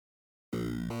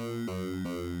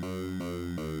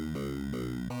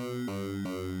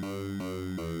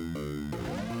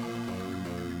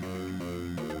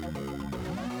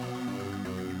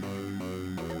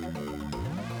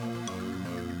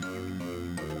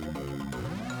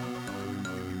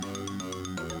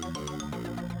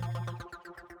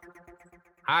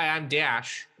Hi, I'm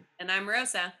Dash, And I'm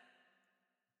Rosa.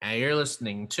 and you're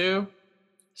listening to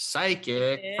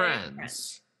Psychic Big friend.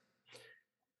 Friends.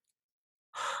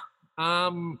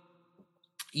 Um,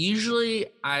 Usually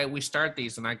I we start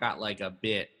these and I got like a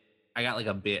bit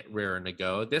raring to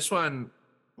go. This one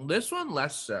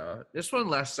less so. This one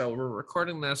less so. We're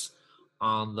recording this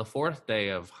on the fourth day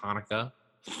of Hanukkah.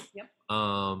 Yep.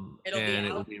 It'll be And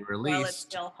it will out be while it's released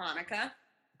still Hanukkah.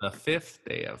 the fifth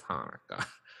day of Hanukkah.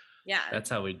 Yeah. That's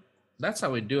how we that's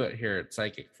how we do it here at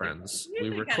Psychic We Friends. We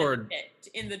usually kind of record. hit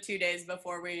in the 2 days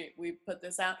before we put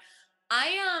this out.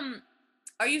 I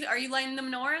are you lighting the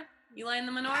menorah? You lighting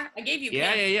the menorah? I gave you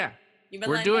Yeah, yeah, candles. yeah. You've been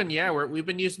We're lighting doing those? yeah, we've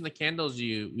been using the candles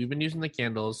we've been using the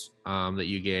candles that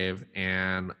you gave,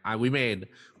 and we made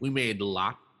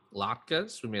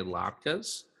latkes. We made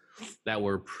latkes that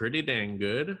were pretty dang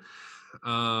good.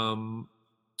 Um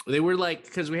they were like,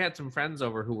 because we had some friends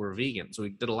over who were vegan, so we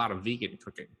did a lot of vegan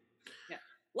cooking. Yeah.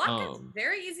 Latkes Um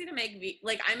very easy to make.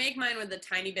 Like I make mine with a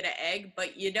tiny bit of egg,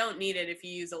 but you don't need it if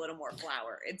you use a little more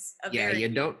flour. It's a yeah, very you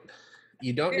don't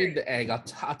need very the egg.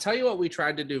 I'll tell you what we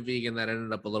tried to do vegan that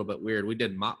ended up a little bit weird. We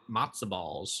did matzo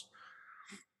balls.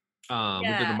 We did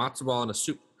a yeah. matzo ball and a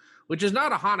soup, which is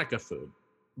not a Hanukkah food,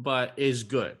 but is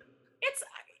good. It's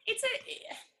it's a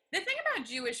the thing about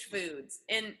Jewish foods,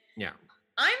 and Yeah.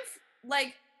 I'm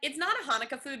like, it's not a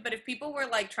Hanukkah food, but if people were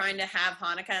like trying to have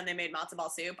Hanukkah and they made matzo ball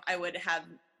soup, I would have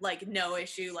like no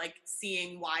issue like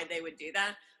seeing why they would do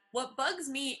that. What bugs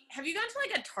me, have you gone to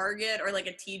like a Target or like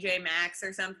a TJ Maxx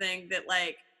or something that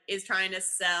like is trying to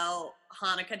sell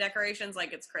Hanukkah decorations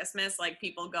like it's Christmas? Like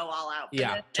people go all out for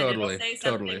Yeah, this, and it'll totally, say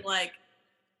something totally.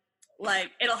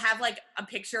 like it'll have like a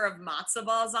picture of matzo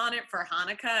balls on it for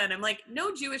Hanukkah, and I'm like,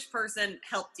 no Jewish person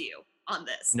helped you on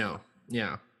this. No,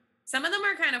 yeah. Some of them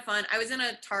are kind of fun. I was in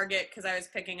a Target because I was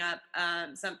picking up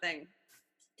something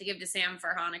to give to Sam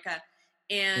for Hanukkah,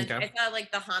 and Okay, I saw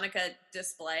like the Hanukkah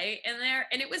display in there,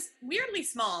 and it was weirdly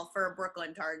small for a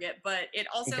Brooklyn Target, but it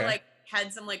also okay. like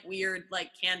had some like weird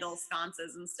like candle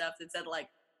sconces and stuff that said like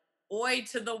 "Oi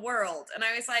to the world," and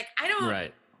I was like, I don't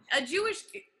Right. a Jewish.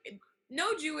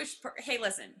 No hey,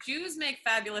 listen, Jews make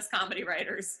fabulous comedy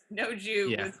writers. No Jew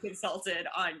Yeah. was consulted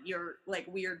on your like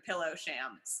weird pillow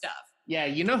sham stuff. Yeah,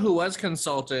 you know who was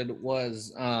consulted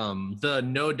was the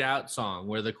No Doubt song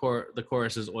where the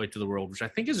chorus is "Oi to the World," which I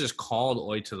think is just called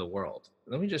 "Oi to the World."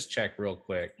 Let me just check real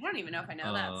quick. I don't even know if I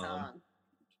know that Um, song.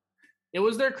 it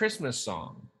was their Christmas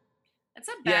song. It's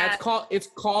a Yeah, it's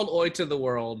bad. called "Oi to the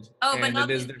World," Oh, but and it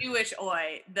not is the Jewish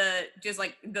oi. The just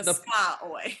like the the ska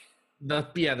oi.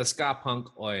 the ska punk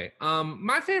 "Oi."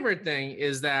 My favorite thing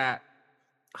is that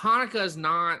Hanukkah is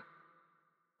not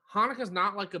Hanukkah's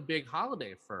not like a big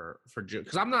holiday for Jew,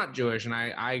 because I'm not Jewish, and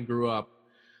I grew up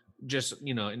just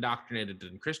indoctrinated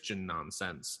in Christian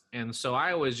nonsense, and so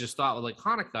I always just thought, well, like,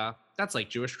 Hanukkah, that's like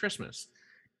Jewish Christmas,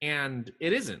 and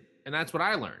it isn't. And that's what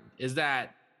I learned, is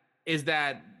that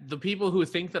the people who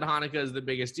think that Hanukkah is the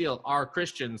biggest deal are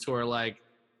Christians who are like,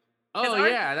 Because oh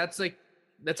yeah, that's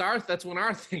when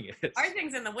our thing our is.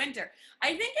 thing's in the winter. I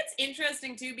think it's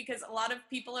interesting too because a lot of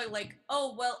people are like,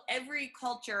 oh well, every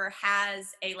culture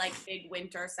has a like big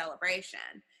winter celebration.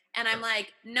 And I'm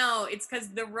like, no, it's because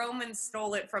the Romans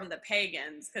stole it from the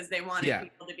pagans because they wanted Yeah,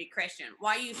 people to be Christian.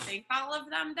 Why you think all of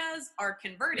them does are yeah,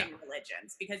 converting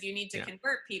religions because you need to yeah,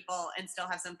 convert people and still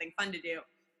have something fun to do.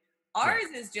 right.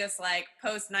 Ours is just like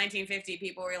post 1950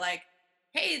 people were like,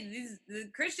 hey, the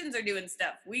Christians are doing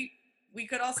stuff. We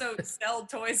could also sell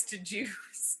toys to Jews.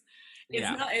 It's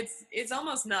Yeah, not it's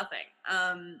almost nothing.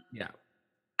 yeah,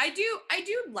 I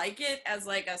do like it as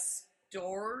like a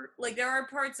store. Like there are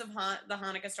parts of the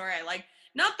Hanukkah story I like,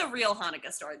 not the real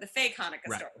Hanukkah story, the fake Hanukkah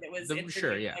right. story that was The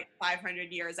sure, introduced yeah, like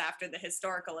 500 years after the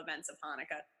historical events of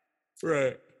Hanukkah.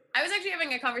 right. I was actually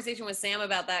having a conversation with Sam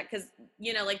about that because,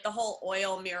 like the whole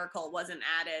oil miracle wasn't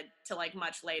added to like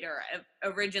much later.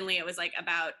 Originally, it was like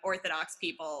about Orthodox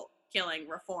people killing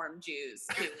Reform Jews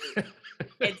who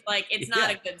it's like, it's not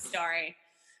a Yeah, good story.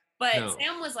 But no,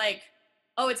 Sam was like,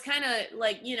 oh, it's kind of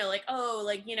like, like, oh,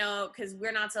 like, because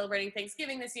we're not celebrating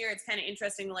Thanksgiving this year. It's kind of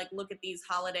interesting to like look at these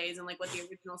holidays and like what the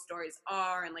original stories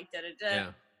are and like da da da.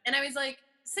 yeah. And I was like,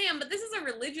 Sam, but this is a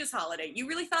religious holiday. You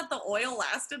really thought the oil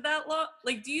lasted that long?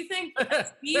 Like, do you think the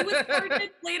sea was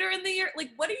parted later in the year? Like,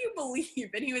 what do you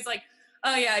believe? And he was like,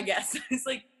 oh, yeah, I guess. It's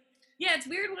like, yeah, it's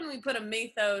weird when we put a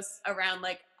mythos around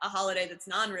like a holiday that's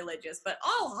non-religious, but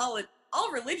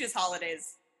all religious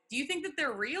holidays, do you think that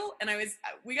they're real? And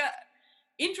we got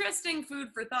interesting food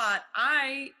for thought.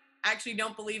 I actually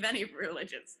don't believe any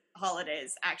religious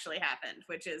holidays actually happened,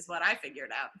 which is what I figured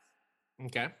out.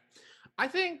 Okay. I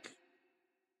think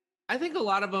I think a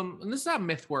lot of them, and this is how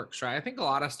myth works, right? I think a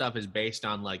lot of stuff is based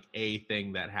on like a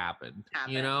thing that happened,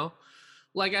 you know?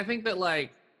 Like, I think that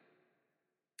like,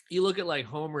 you look at like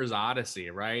Homer's Odyssey,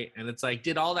 right? And it's like,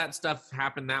 did all that stuff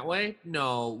happen that way?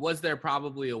 No. Was there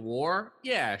probably a war?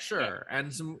 Yeah, sure.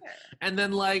 And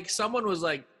then like someone was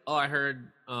like, oh, I heard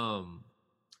some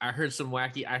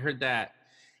wacky, I heard that,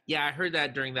 yeah, I heard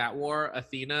that during that war,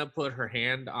 Athena put her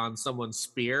hand on someone's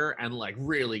spear and like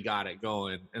really got it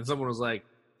going. And someone was like,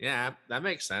 yeah, that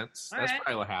makes sense. That's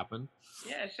probably what happened.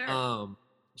 Yeah, sure.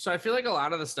 So I feel like a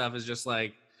lot of the stuff is just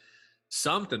like,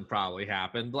 something probably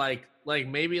happened, like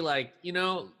maybe like you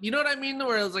know what I mean,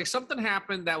 where it was like something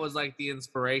happened that was like the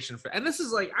inspiration for. And this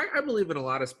is like I believe in a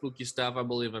lot of spooky stuff. I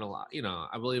believe in a lot, you know,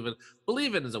 I believe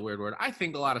in is a weird word. I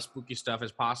think a lot of spooky stuff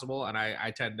is possible, and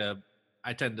I tend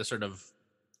to sort of,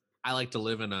 I like to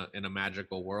live in a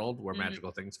magical world where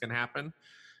magical things can happen.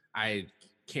 I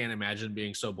can't imagine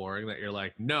being so boring that you're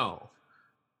like, no,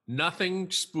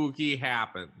 nothing spooky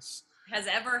happens, has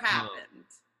ever happened.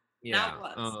 Yeah, not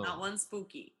once, not one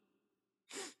spooky.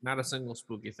 Not a single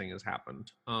spooky thing has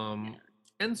happened.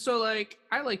 And so like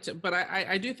I like to, but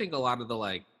I do think a lot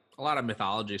of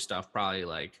mythology stuff probably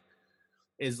like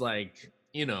is like,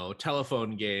 you know,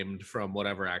 telephone gamed from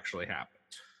whatever actually happened.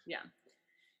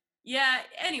 Yeah.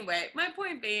 Anyway, my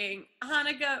point being,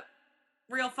 Hanukkah,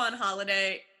 real fun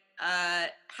holiday.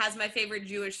 Has my favorite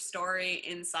Jewish story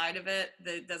inside of it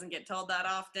that doesn't get told that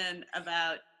often,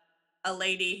 about a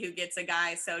lady who gets a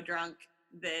guy so drunk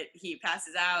that he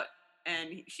passes out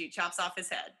and she chops off his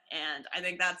head. And I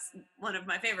think that's one of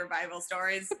my favorite Bible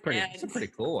stories. It's a pretty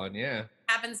cool one, yeah.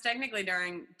 Happens technically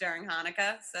during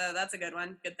Hanukkah, so that's a good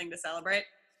one. Good thing to celebrate.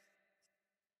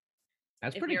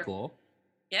 That's pretty cool.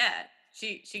 Yeah.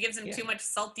 She gives him too much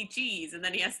salty cheese, and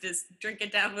then he has to drink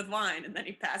it down with wine, and then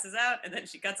he passes out, and then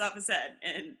she cuts off his head,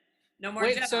 and no more.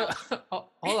 Wait, so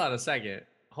hold on a second.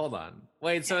 Hold on.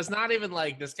 Wait, so it's not even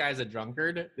like this guy's a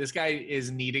drunkard? This guy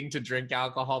is needing to drink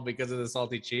alcohol because of the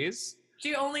salty cheese?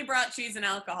 She only brought cheese and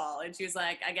alcohol, and she was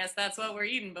like, I guess that's what we're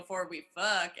eating before we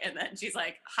fuck. And then she's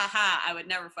like, haha, I would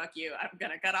never fuck you. I'm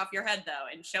gonna cut off your head though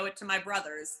and show it to my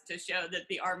brothers to show that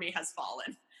the army has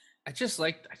fallen. I just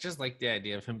like the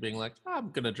idea of him being like, oh, I'm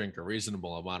gonna drink a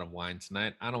reasonable amount of wine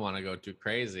tonight. I don't want to go too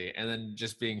crazy, and then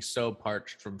just being so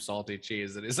parched from salty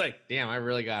cheese that he's like, damn, I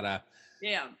really gotta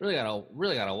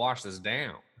wash this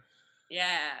down.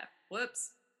 Yeah.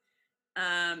 Whoops.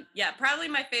 Yeah, probably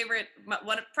my favorite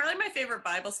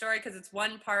Bible story, because it's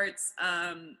one part's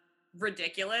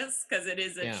ridiculous because it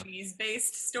is a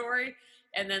cheese-based story,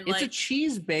 and then it's a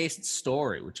cheese-based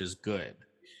story, which is good.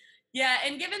 Yeah,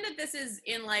 and given that this is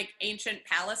in like ancient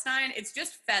Palestine, it's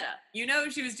just feta. You know,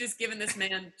 she was just giving this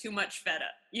man too much feta.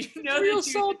 You know, real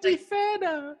salty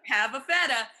feta. Have a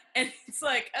feta, and it's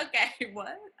like, okay,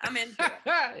 what? I'm into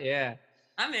it. Yeah,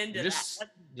 I'm into that.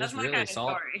 That's my really kind of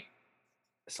story.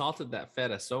 Salted that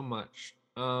feta so much.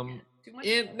 Too much.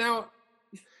 And now,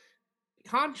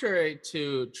 contrary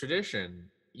to tradition,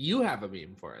 you have a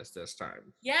meme for us this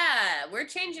time. Yeah, we're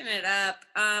changing it up.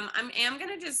 I am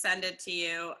gonna just send it to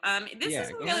you. This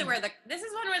is one where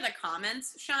the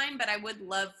comments shine, but I would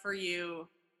love for you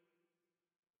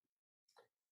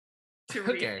to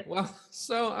read it. Well,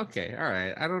 so all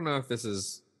right. I don't know if this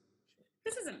is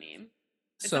a meme.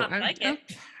 It's not like it.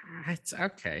 It's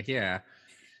okay, yeah.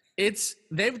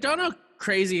 They've done a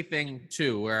crazy thing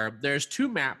too, where there's two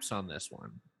maps on this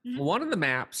one. Mm-hmm. One of the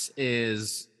maps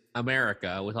is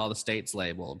America with all the states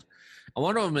labeled, and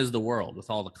one of them is the world with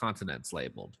all the continents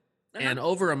labeled. Uh-huh. And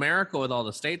over America with all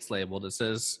the states labeled, it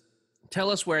says, tell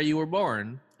us where you were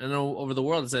born. And over the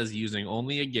world, it says, using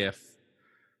only a GIF.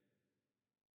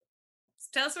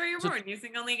 Tell us where you were born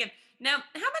using only a GIF. Now,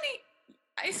 how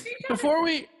many? Before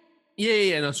we,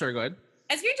 no, sorry, go ahead.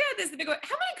 I screenshotted this. How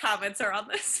many comments are on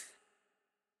this?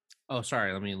 Oh,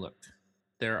 sorry. Let me look.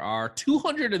 There are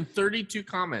 232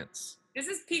 comments. This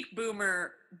is peak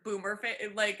boomer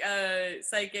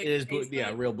psychic. It is,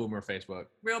 real boomer Facebook.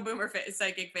 Real boomer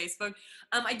psychic Facebook.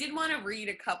 I did want to read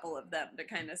a couple of them to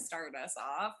kind of start us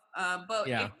off. But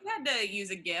if you had to use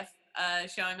a GIF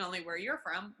showing only where you're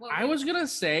from, I was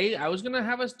gonna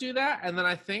have us do that, and then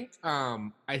I think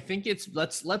it's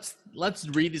let's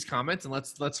read these comments and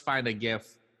let's find a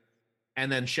GIF,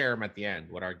 and then share them at the end.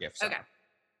 What our GIFs are.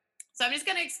 So I'm just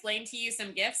going to explain to you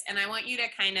some GIFs, and I want you to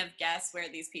kind of guess where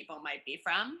these people might be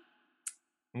from.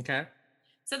 Okay.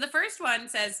 So the first one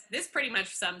says, this pretty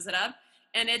much sums it up,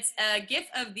 and it's a GIF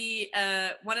of the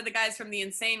one of the guys from the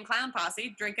Insane Clown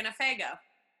Posse drinking a Faygo.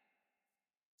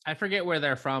 I forget where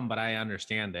they're from, but I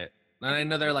understand it. And I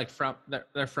know they're like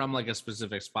they're from like a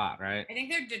specific spot, right? I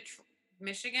think they're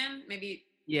Michigan, maybe.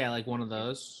 Yeah, like one of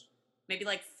those. maybe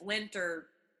like Flint or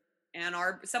Ann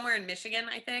Arbor, somewhere in Michigan,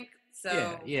 I think.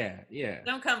 So Yeah.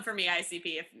 don't come for me,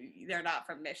 ICP, if they're not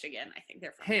from Michigan. I think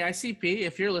they're from. Hey, ICP,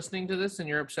 if you're listening to this and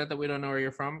you're upset that we don't know where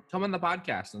you're from, come on the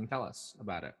podcast and tell us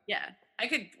about it. Yeah, I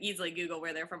could easily Google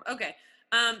where they're from. Okay.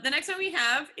 The next one we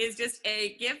have is just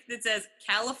a gift that says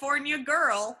California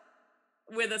girl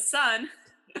with a sun.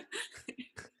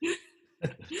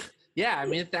 Yeah, I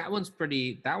mean that one's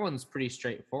pretty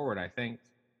straightforward, I think.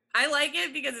 I like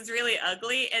it because it's really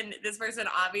ugly, and this person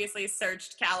obviously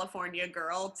searched California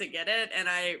girl to get it, and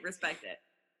I respect it.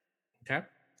 Okay.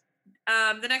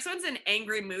 The next one's an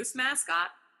angry moose mascot.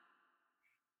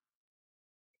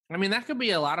 I mean, that could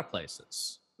be a lot of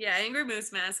places. Yeah, angry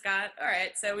moose mascot. All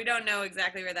right, so we don't know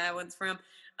exactly where that one's from.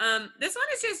 This one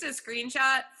is just a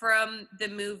screenshot from the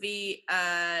movie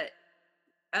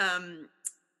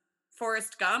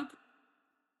Forrest Gump.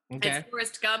 Okay. It's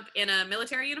Forrest Gump in a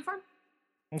military uniform.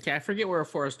 Okay, I forget where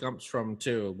Forrest Gump's from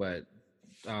too, but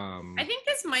I think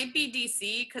this might be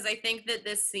DC because I think that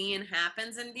this scene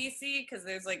happens in DC because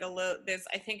there's like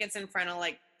I think it's in front of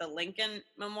like the Lincoln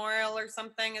Memorial or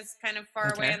something is kind of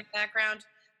far away in the background,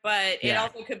 but it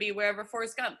also could be wherever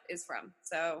Forrest Gump is from.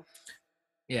 So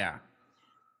yeah.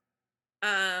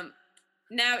 Now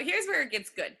here's where it gets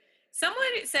good. Someone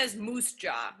says Moose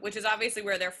Jaw, which is obviously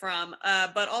where they're from,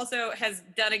 but also has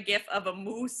done a gif of a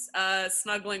moose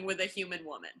snuggling with a human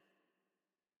woman.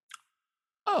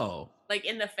 Oh. Like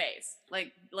in the face.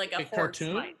 Like a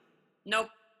cartoon? Fight. Nope.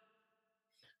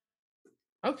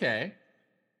 Okay.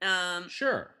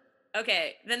 Sure.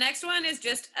 Okay. The next one is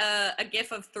just a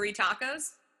gif of 3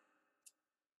 tacos.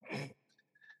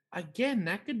 Again,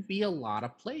 that could be a lot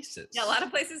of places. Yeah, a lot of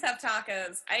places have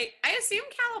tacos. I assume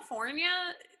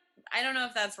California. I don't know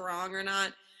if that's wrong or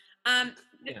not.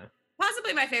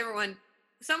 Possibly my favorite one.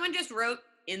 Someone just wrote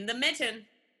in the mitten,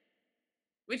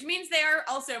 which means they are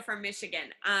also from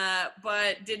Michigan,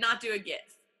 but did not do a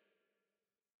GIF.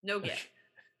 No GIF.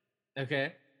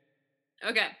 Okay.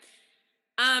 Okay.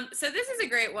 So this is a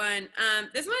great one.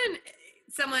 This one,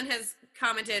 someone has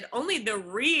commented, only the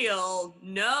real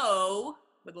no,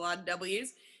 with a lot of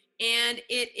W's. And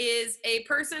it is a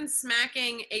person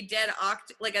smacking a dead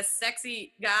like a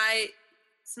sexy guy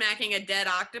smacking a dead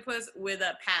octopus with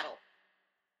a paddle.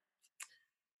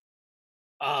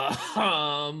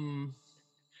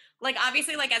 Like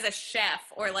obviously like as a chef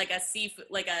or like a seafood,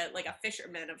 like a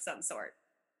fisherman of some sort.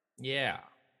 Yeah.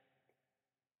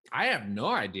 I have no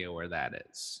idea where that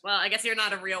is. Well, I guess you're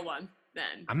not a real one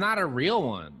then. I'm not a real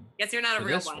one. Guess you're not a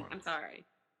real one. I'm sorry.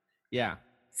 Yeah.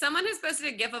 Someone has posted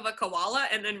a gif of a koala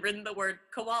and then written the word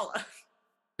koala.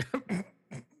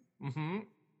 Mm-hmm.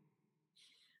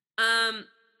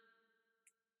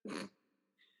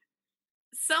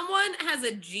 Someone has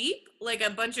a Jeep, like a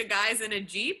bunch of guys in a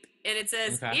Jeep, and it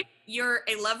says, if you're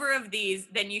a lover of these,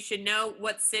 then you should know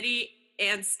what city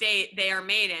and state they are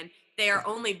made in. They are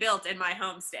only built in my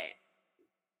home state.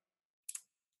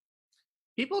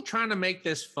 People trying to make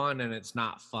this fun and it's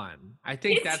not fun. I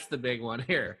think that's the big one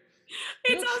here.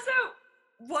 It's also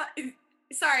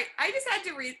sorry, I just had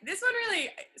to read this one. Really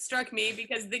struck me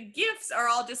because the gifts are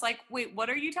all just like, wait, what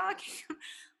are you talking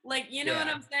like, you know what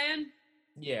I'm saying?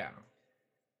 Yeah.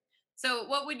 So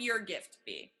what would your gift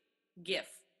be? GIF.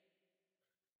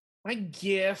 My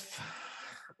GIF.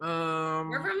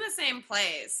 We're from the same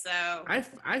place, so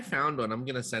I found one. I'm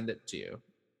gonna send it to you.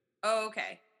 Oh,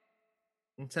 okay.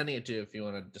 I'm sending it to you if you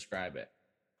want to describe it.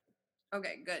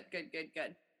 Okay, good.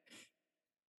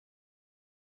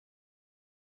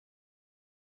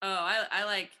 Oh, I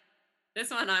like this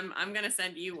one. I'm gonna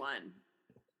send you one.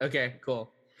 Okay,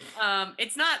 cool.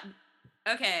 It's not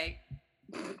okay.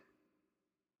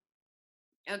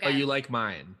 Okay. Oh, you like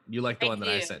mine? You like the one that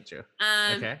I sent you?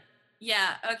 Okay.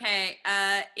 Yeah. Okay.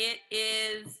 It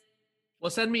is. Well,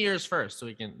 send me yours first so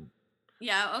we can.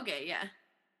 Yeah. Okay. Yeah.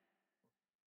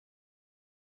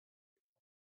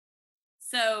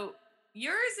 So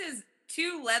yours is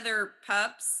 2 leather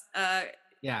pups.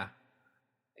 Yeah.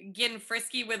 Getting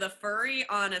frisky with a furry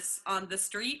on the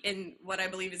street in what I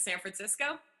believe is San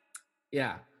Francisco.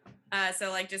 Yeah.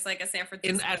 So like just like a San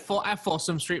Francisco at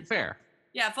Folsom Street Fair.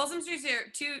 Yeah, Folsom Street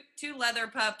Fair. Two leather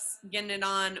pups getting it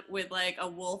on with like a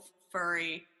wolf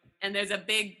furry, and there's a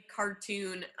big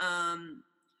cartoon. I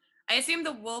assume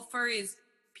the wolf furry's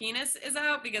penis is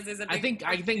out because there's a big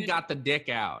I think got the dick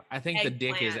out. I think eggplant. The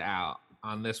dick is out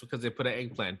on this because they put an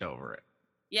eggplant over it.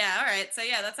 Yeah, all right. So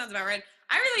yeah, that sounds about right.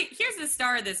 Here's the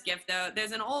star of this gift though.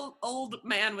 There's an old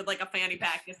man with like a fanny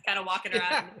pack just kind of walking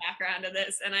around in the background of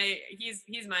this, and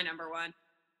he's my number one.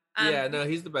 Yeah, no,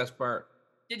 he's the best part.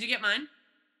 Did you get mine?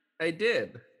 I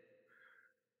did.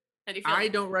 How do you feel? I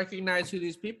don't recognize who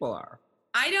these people are.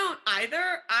 I don't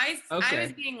either. I was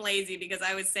Okay. being lazy because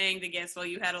I was saying the gifts while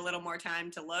you had a little more time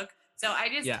to look. So I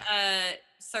just Yeah.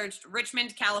 searched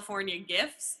Richmond, California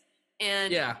gifts,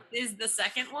 and Yeah. this is the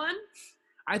second one.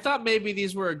 I thought maybe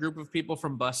these were a group of people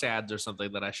from bus ads or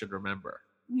something that I should remember.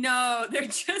 No, they're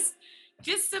just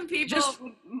some people Just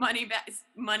with money bags.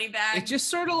 it's just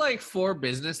sort of like four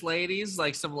business ladies,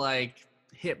 like some like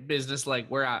hip business, like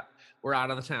we're out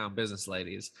of the town business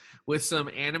ladies with some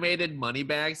animated money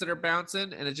bags that are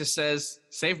bouncing, and it just says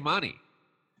save money.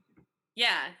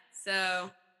 Yeah, so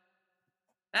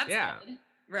that's Yeah, good,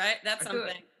 right? That's I feel like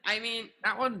something. I mean,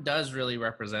 that one does really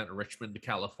represent Richmond,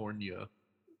 California.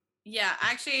 yeah,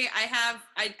 actually,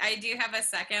 I do have a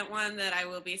second one that I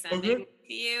will be sending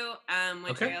to you,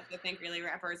 which I Okay. also think really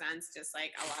represents just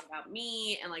like a lot about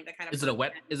me and like the kind of Is it a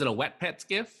wet? person- Is it a wet pets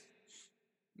gift?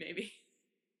 maybe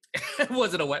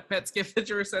Was it a wet pets gift that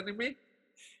you were sending me?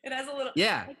 it has a little.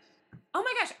 Yeah. Oh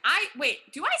my gosh! Wait.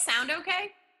 Do I sound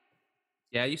okay?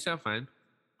 Yeah, you sound fine.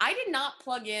 I did not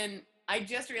plug in. I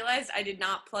just realized I did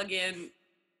not plug in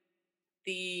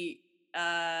the.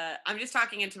 I'm just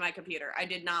talking into my computer. I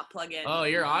did not plug in. Oh,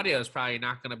 your audio is probably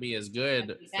not going to be as good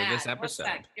for this Bad. 1 episode.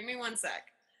 sec. Give me 1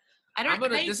 sec.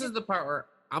 This is the part where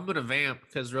I'm gonna vamp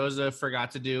because Rosa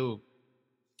forgot to do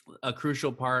a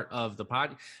crucial part of the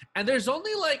pod. And there's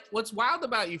only like what's wild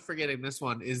about you forgetting this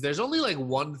one is there's only like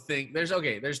one thing.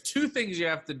 There's two things you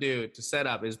have to do to set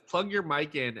up is plug your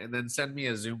mic in and then send me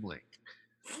a Zoom link.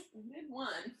 I did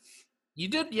one. You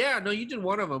did, yeah, no, you did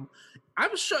one of them.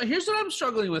 Here's what I'm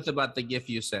struggling with about the GIF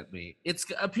you sent me. It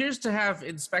appears to have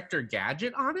Inspector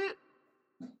Gadget on it.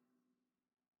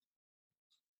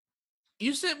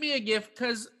 You sent me a GIF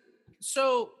because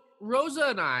Rosa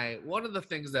and I, one of the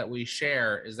things that we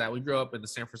share is that we grew up in the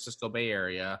San Francisco Bay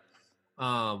Area,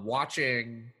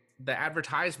 watching the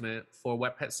advertisement for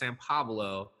Wet Pet San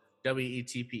Pablo,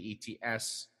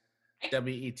 WETPETS,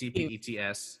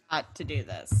 WETPETS. To do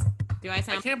this. Do I I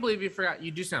sound? can't believe you forgot.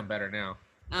 You do sound better now.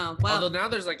 Oh well. Although now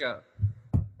there's like a.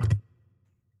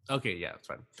 Okay, yeah, that's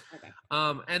fine. Okay.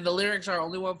 And the lyrics are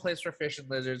only one place for fish and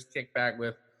lizards, kick back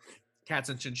with cats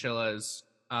and chinchillas.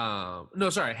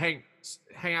 Hang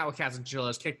out with cats and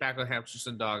chinchillas, kick back with hamsters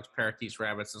and dogs, parakeets,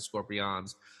 rabbits, and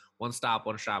scorpions. One stop,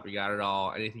 one shop, you got it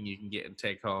all. Anything you can get and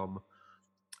take home.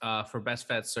 For best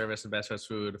vet service and best vet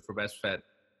food, for best vet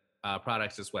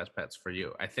products, it's West Pets for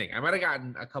you. I think I might have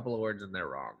gotten a couple of words in there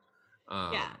wrong.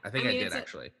 Yeah, I think I did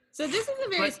actually. So this is a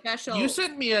very But special. You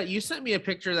sent me a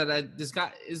picture that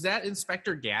is that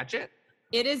Inspector Gadget?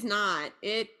 It is not.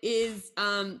 It is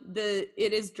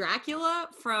it is Dracula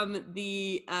from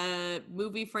the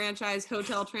movie franchise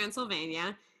Hotel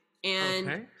Transylvania,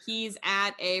 and he's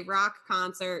at a rock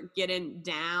concert getting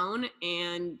down,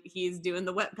 and he's doing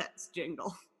the Wet Pets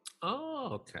jingle. Oh,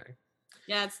 okay.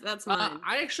 Yeah, that's mine.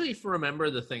 I actually remember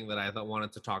the thing that I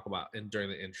wanted to talk about during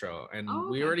the intro, and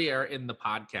we already are in the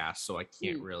podcast, so I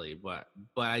can't really. But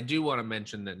I do want to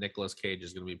mention that Nicolas Cage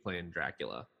is going to be playing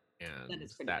Dracula, and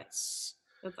that's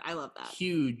I love that.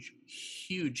 Huge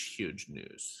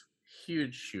news.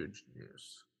 Huge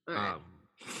news. All right.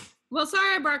 Well,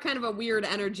 sorry I brought kind of a weird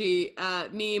energy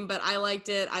meme, but I liked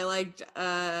it. I liked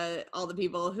all the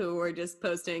people who were just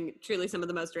posting truly some of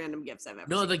the most random gifts I've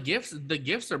ever seen. The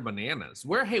gifts are bananas.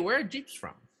 Where are Jeeps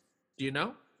from? Do you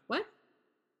know? What?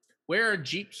 Where are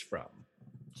Jeeps from?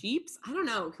 Jeeps? I don't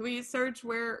know. Can we search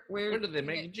where do they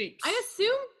make Jeeps? I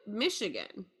assume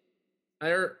Michigan.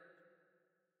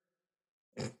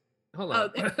 Hold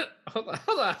on.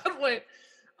 Hold on. Wait.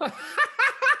 They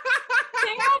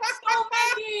have so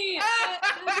many.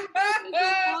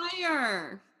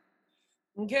 Liar.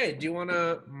 Okay, do you want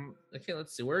to? Okay,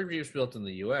 let's see. Where Jeeps built in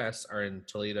the U.S. are in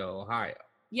Toledo, Ohio.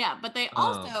 Yeah, but they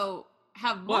also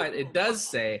have. But it does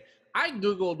say I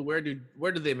googled where do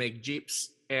they make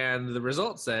Jeeps, and the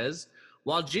result says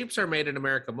while Jeeps are made in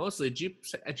America mostly,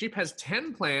 a Jeep has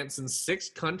 10 plants in 6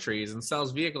 countries and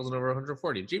sells vehicles in over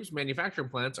 140. Jeep's manufacturing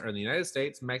plants are in the United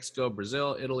States, Mexico,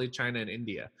 Brazil, Italy, China, and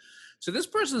India. So this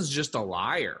person's just a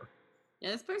liar.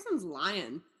 Yeah, this person's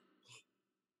lying.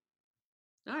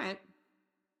 All right.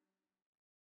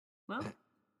 Well,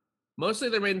 mostly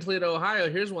they're made in Toledo,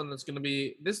 Ohio. Here's one that's going to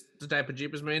be the type of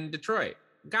Jeep is made in Detroit.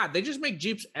 God, they just make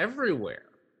Jeeps everywhere.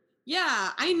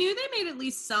 Yeah, I knew they made at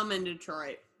least some in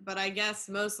Detroit, but I guess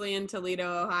mostly in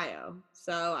Toledo, Ohio.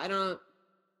 So I don't.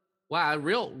 Wow,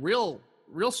 real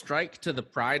strike to the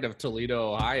pride of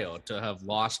Toledo, Ohio, to have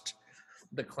lost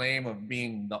the claim of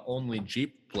being the only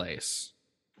Jeep place.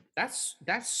 That's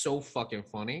so fucking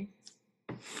funny.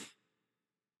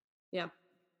 Yeah.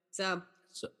 So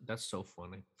that's so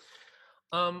funny.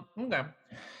 Okay.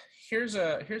 Here's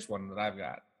one that I've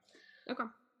got. Okay.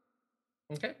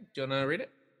 Okay. Do you want to read it?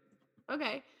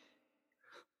 Okay.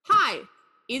 Hi,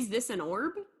 is this an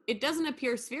orb? It doesn't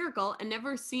appear spherical and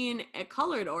never seen a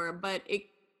colored orb, but it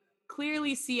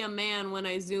clearly see a man when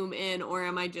I zoom in, or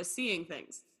am I just seeing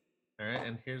things? All right.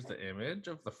 And here's the image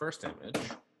of the first image.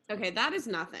 Okay, that is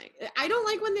nothing. I don't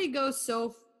like when they go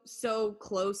so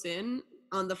close in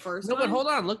on the first No, one. but hold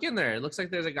on. Look in there. It looks like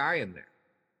there's a guy in there.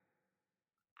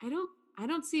 I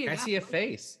don't see a I guy. see a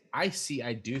face. I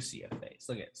do see a face.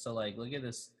 Look at look at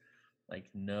this, like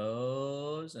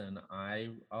nose and eye,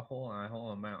 a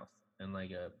whole mouth, and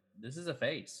this is a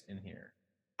face in here.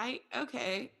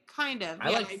 Okay, kind of. I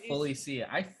Yeah, fully see it.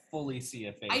 I fully see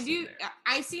a face. I do. In there.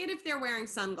 I see it if they're wearing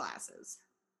sunglasses.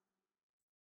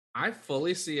 I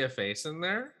fully see a face in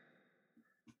there,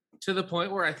 to the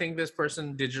point where I think this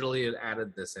person digitally had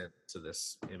added this into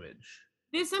this image.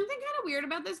 There's something kind of weird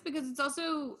about this because it's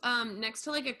also next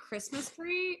to like a Christmas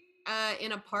tree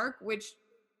in a park, which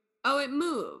it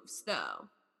moves though.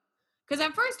 Because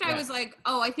at first I was like,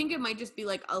 I think it might just be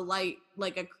like a light,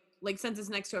 like since it's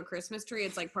next to a Christmas tree,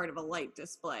 it's like part of a light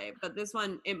display. But this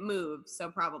one, it moves, so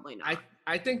probably not.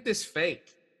 I think this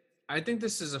fake. I think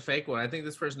this is a fake one. I think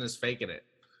this person is faking it.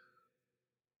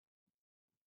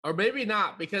 Or maybe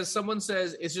not, because someone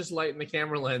says it's just light in the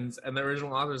camera lens, and the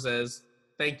original author says,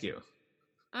 thank you.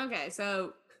 Okay,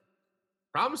 so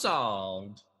problem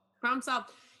solved. Problem solved.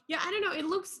 Yeah, I don't know. It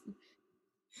looks,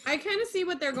 I kind of see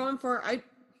what they're going for.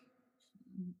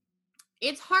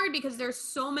 It's hard because there's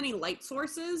so many light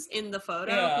sources in the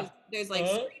photo. Yeah. There's like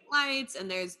street lights,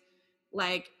 and there's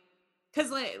like,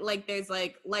 because like there's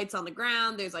like lights on the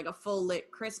ground, there's like a full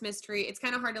lit Christmas tree. It's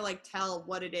kind of hard to like tell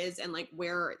what it is and like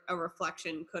where a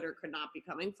reflection could or could not be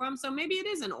coming from. So maybe it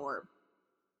is an orb.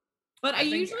 But I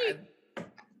think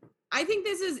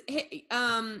this is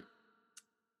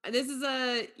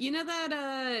a, you know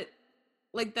that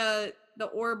like the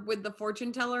orb with the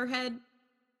fortune teller head,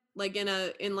 like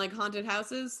in like haunted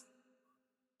houses.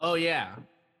 Oh yeah.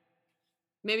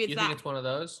 Maybe it's you think it's one of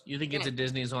those? You think it's a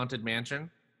Disney's Haunted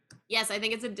Mansion? Yes, I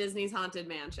think it's a Disney's Haunted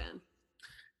Mansion.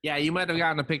 Yeah, you might have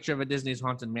gotten a picture of a Disney's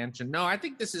Haunted Mansion. No, I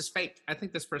think this is fake. I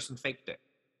think this person faked it.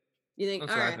 You think?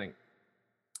 That's all what right. I think.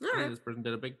 All I right. think this person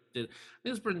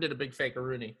did a big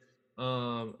fakeroonie.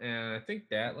 And I think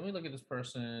that, let me look at this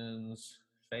person's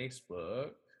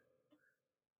Facebook.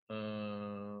 Let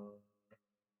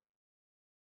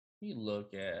me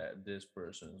look at this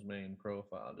person's main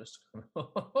profile. Just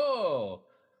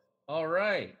all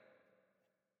right.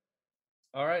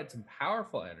 All right, some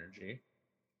powerful energy.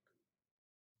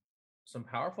 Some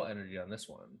powerful energy on this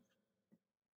one.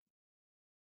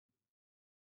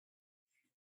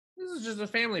 This is just a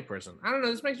family person. I don't know.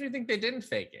 This makes me think they didn't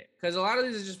fake it, because a lot of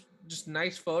these are just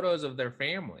nice photos of their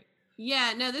family.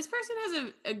 Yeah, no, this person has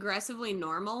an aggressively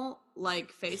normal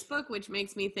like Facebook, which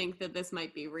makes me think that this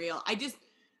might be real.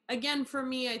 Again, for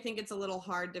me, I think it's a little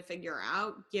hard to figure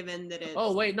out, given that it's.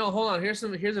 Oh wait, no, hold on. Here's a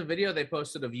video they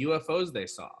posted of UFOs they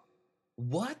saw.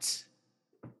 What?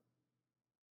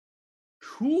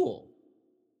 Cool.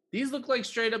 These look like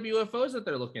straight up UFOs that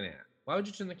they're looking at. Why would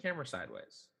you turn the camera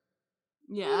sideways?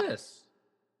 Yeah. Look at this.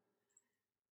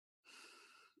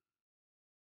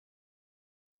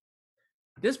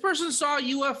 This person saw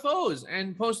UFOs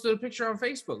and posted a picture on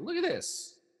Facebook. Look at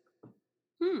this.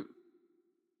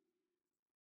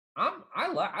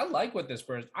 I like what this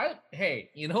person.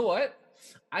 Hey, you know what?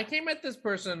 I came at this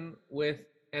person with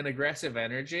an aggressive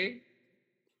energy.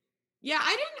 Yeah,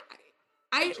 I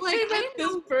didn't this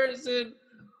know. Person.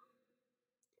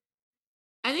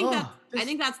 I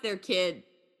think that's their kid.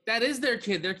 That is their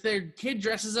kid. Their kid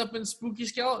dresses up in spooky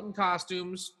skeleton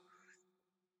costumes.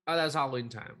 Oh, that's Halloween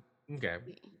time. Okay.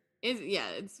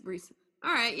 It's recent.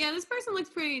 All right. Yeah, this person looks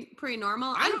pretty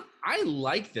normal. I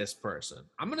like this person.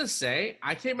 I'm gonna say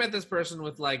I came at this person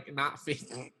with like not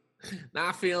feeling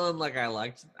like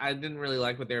I didn't really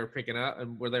like what they were picking up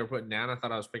and where they were putting down. I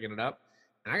thought I was picking it up.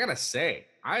 And I gotta say,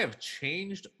 I have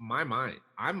changed my mind.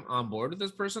 I'm on board with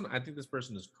this person. I think this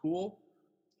person is cool.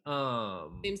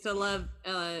 Seems to love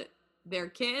their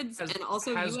kids and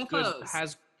also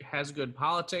UFOs. Has good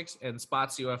politics and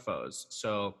spots UFOs.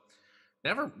 So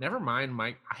never mind,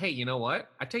 Mike. Hey, you know what?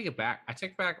 I take it back. I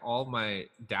take back all my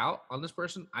doubt on this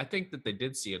person. I think that they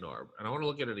did see an orb, and I want to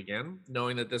look at it again,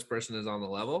 knowing that this person is on the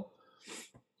level.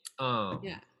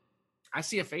 Yeah, I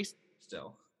see a face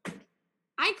still.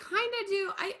 I kind of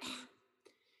do.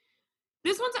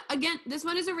 This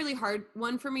one is a really hard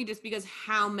one for me just because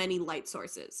how many light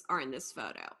sources are in this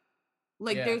photo.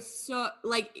 Like there's so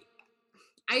like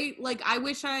I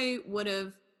wish I would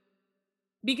have,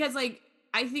 because like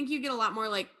I think you get a lot more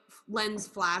like lens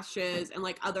flashes and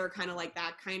like other kind of like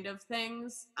that kind of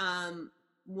things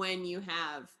when you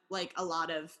have like a lot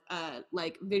of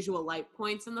like visual light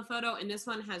points in the photo, and this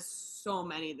one has so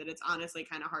many that it's honestly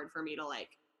kind of hard for me to like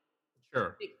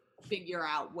Sure. figure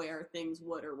out where things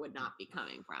would or would not be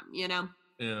coming from, you know?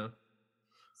 Yeah.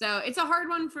 So it's a hard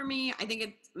one for me. I think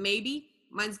it's maybe.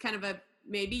 Mine's kind of a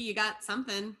maybe. You got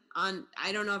something on.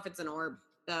 I don't know if it's an orb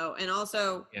though. And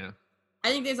also, Yeah. I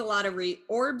think there's a lot of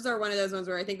orbs are one of those ones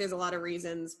where I think there's a lot of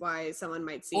reasons why someone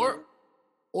might see it.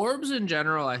 Orbs in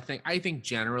general, I think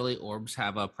generally orbs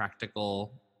have like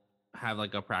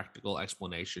a practical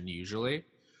explanation usually.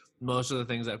 Most of the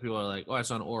things that people are like, oh, I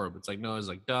saw an orb. It's like, no, it's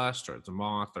like dust or it's a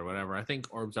moth or whatever. I think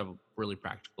orbs have a really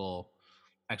practical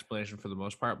explanation for the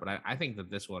most part, but I think that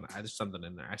this one, there's something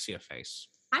in there. I see a face.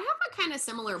 I have a kind of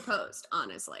similar post,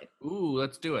 honestly. Ooh,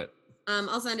 let's do it.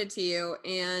 I'll send it to you.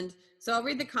 And so I'll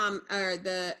read am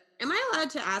I allowed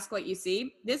to ask what you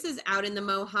see? This is out in the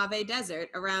Mojave Desert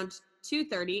around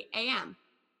 2:30 a.m.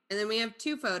 And then we have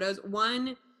two photos.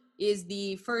 One is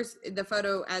the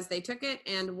photo as they took it,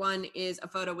 and one is a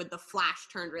photo with the flash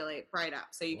turned really bright up,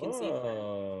 so you can see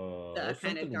the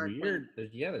kind of dark weird.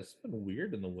 Yeah, there's something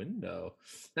weird in the window.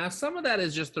 Now, some of that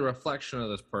is just the reflection of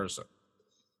this person.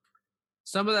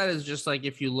 Some of that is just like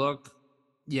if you look,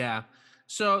 yeah.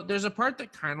 So there's a part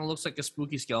that kind of looks like a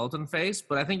spooky skeleton face,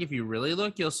 but I think if you really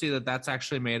look, you'll see that that's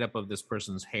actually made up of this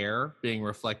person's hair being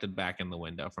reflected back in the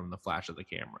window from the flash of the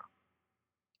camera.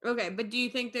 Okay, but do you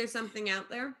think there's something out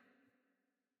there?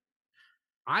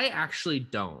 I actually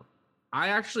don't.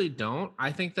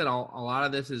 I think that a lot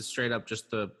of this is straight up just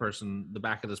the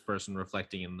back of this person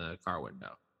reflecting in the car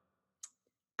window.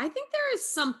 I think there is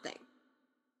something.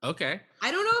 Okay.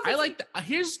 I don't know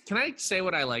if can I say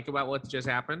what I like about what just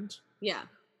happened? Yeah.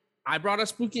 I brought a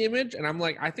spooky image and I'm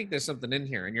like, I think there's something in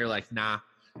here. And you're like, nah.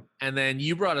 And then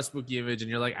you brought a spooky image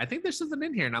and you're like, I think there's something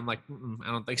in here. And I'm like,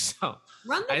 I don't think so.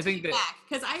 Run the tape back.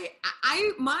 Because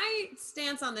my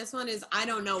stance on this one is I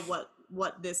don't know what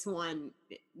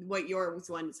yours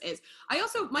one is.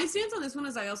 My stance on this one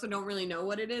is I also don't really know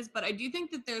what it is, but I do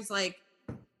think that there's like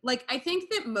I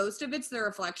think that most of it's the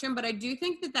reflection, but I do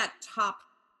think that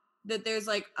there's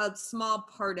like a small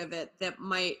part of it that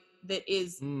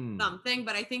is something,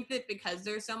 but I think that because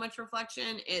there's so much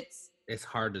reflection, it's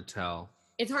hard to tell.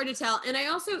 It's hard to tell. And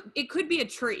it could be a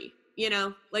tree, you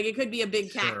know, like it could be a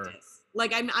big cactus.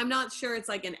 Like I'm not sure it's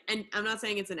like I'm not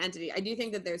saying it's an entity. I do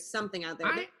think that there's something out there.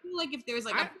 But I feel like if there's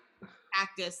like a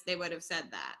cactus, they would have said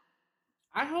that.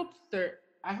 I hope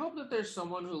that there's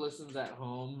someone who listens at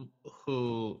home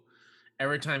who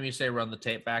every time you say run the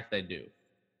tape back, they do.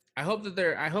 I hope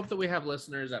that we have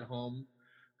listeners at home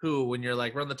who, when you're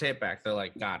like, run the tape back, they're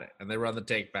like, got it. And they run the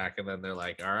tape back and then they're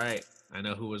like, all right, I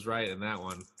know who was right in that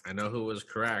one. I know who was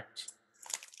correct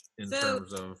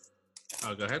terms of,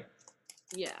 oh, go ahead.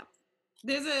 Yeah.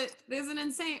 There's an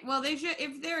insane, well,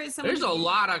 if there is someone. There's a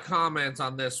lot of comments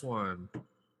on this one.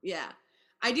 Yeah.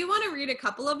 I do want to read a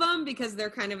couple of them because they're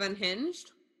kind of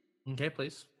unhinged. Okay,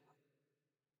 please.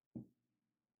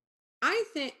 I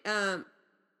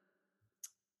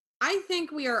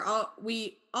think we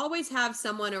always have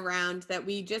someone around that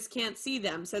we just can't see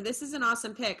them. So this is an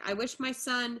awesome pick. I wish my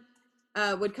son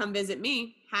would come visit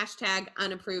me.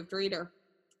 #unapproved reader.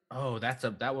 Oh,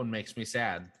 that one makes me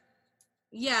sad.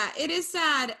 Yeah, it is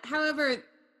sad. However,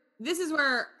 this is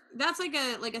where that's like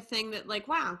a thing that like,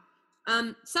 wow.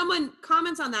 Someone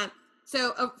comments on that.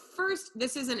 So first,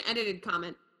 this is an edited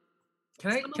comment.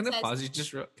 Can I pause you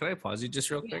just real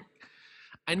quick?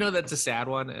 I know that's a sad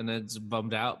one and it's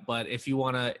bummed out, but if you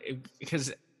want to,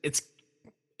 because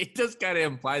it does kind of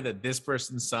imply that this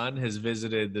person's son has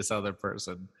visited this other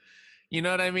person. You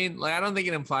know what I mean? Like, I don't think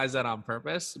it implies that on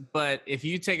purpose, but if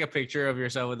you take a picture of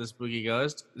yourself with a spooky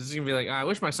ghost, this is gonna be like, oh, I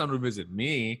wish my son would visit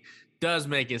me. Does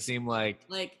make it seem like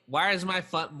why is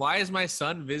my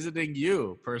son visiting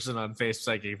you, person on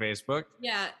Facebook?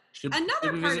 Yeah.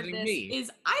 Another part of this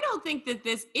is I don't think that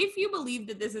if you believe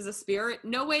that this is a spirit,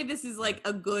 no way this is like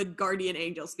a good guardian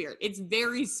angel spirit. It's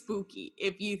very spooky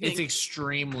if you think. It's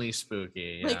extremely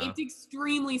spooky. Yeah. Like it's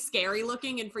extremely scary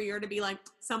looking, and for you to be like,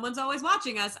 someone's always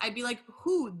watching us, I'd be like,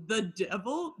 who? The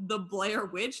devil? The Blair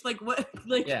Witch? Like what?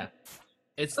 Like yeah.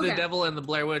 It's the devil and the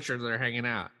Blair Witch that are hanging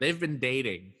out. They've been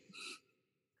dating.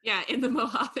 Yeah, in the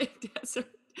Mojave Desert.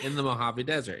 In the Mojave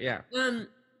Desert, yeah.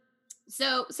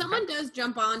 So someone does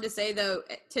jump on to say, though,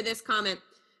 to this comment,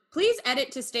 please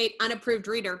edit to state unapproved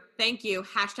reader. Thank you.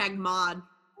 #mod.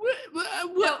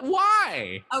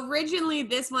 Why? Originally,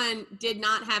 this one did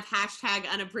not have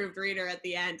 #unapproved reader at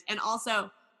the end. And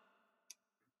also,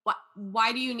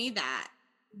 why do you need that?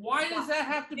 Why does that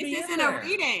have to be This isn't there? A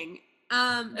reading.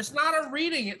 It's not a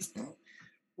reading. It's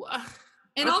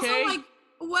and also, like,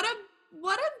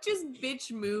 what a just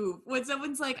bitch move when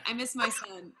someone's like, I miss my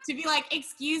son. To be like,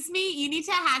 excuse me, you need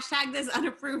to hashtag this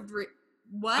unapproved.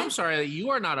 What? I'm sorry that you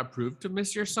are not approved to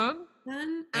miss your son.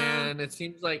 Son? And it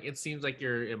seems like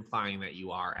you're implying that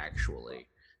you are actually.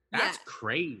 That's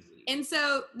crazy. And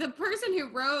so the person who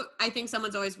wrote, I think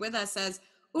someone's always with us, says,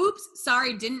 oops,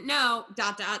 sorry, didn't know, ...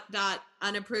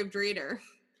 unapproved reader.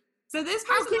 So this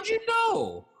person, how could you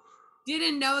know?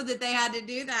 Didn't know that they had to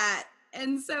do that.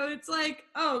 And so it's like,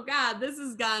 oh God, this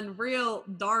has gone real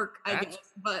dark, I guess.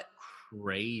 But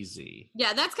crazy.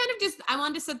 Yeah, that's kind of just, I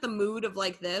wanted to set the mood of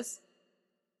like this.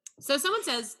 So someone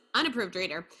says, unapproved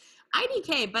reader,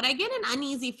 IDK, but I get an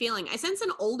uneasy feeling. I sense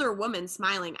an older woman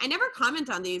smiling. I never comment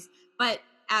on these, but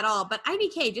at all. But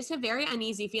IDK, just a very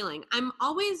uneasy feeling. I'm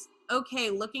always okay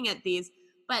looking at these,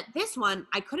 but this one,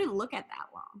 I couldn't look at that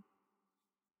long.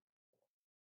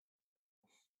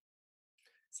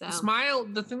 So Smile,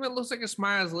 the thing that looks like a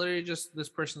smile is literally just this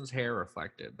person's hair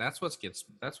reflected. That's what gets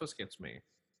me.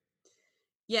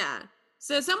 Yeah.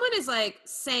 So someone is like,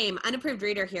 same, unapproved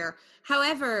reader here.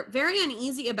 However, very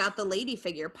uneasy about the lady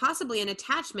figure, possibly an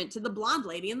attachment to the blonde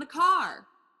lady in the car.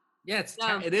 Yeah,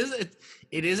 it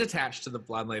is attached to the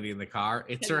blonde lady in the car.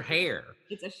 It's her hair.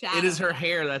 It's a shadow. It is her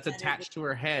hair that's attached to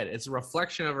her head. It's a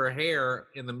reflection of her hair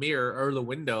in the mirror or the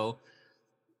window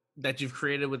that you've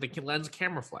created with the lens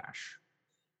camera flash.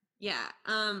 Yeah.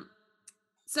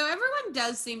 So everyone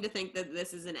does seem to think that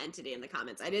this is an entity in the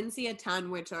comments. I didn't see a ton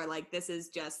which are like, this is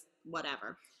just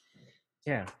whatever.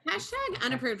 Yeah. Hashtag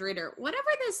unapproved reader. Whatever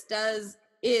this does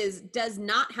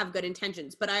not have good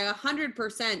intentions, but I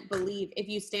 100% believe if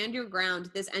you stand your ground,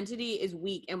 this entity is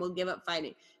weak and will give up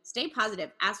fighting. Stay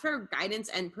positive. Ask for guidance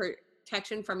and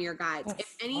protection from your guides.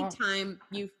 If any time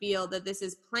you feel that this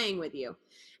is playing with you,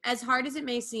 as hard as it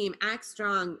may seem,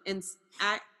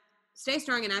 stay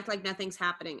strong and act like nothing's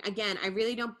happening. Again, I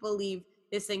really don't believe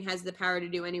this thing has the power to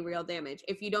do any real damage.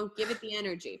 If you don't give it the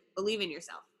energy, believe in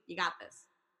yourself. You got this.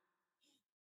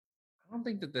 I don't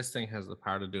think that this thing has the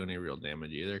power to do any real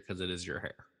damage either, because it is your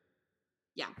hair.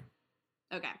 Yeah.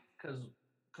 Okay.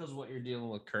 Because what you're dealing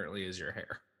with currently is your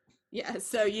hair. Yeah.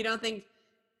 So you don't think,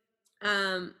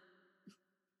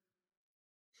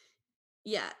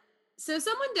 yeah. So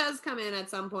someone does come in at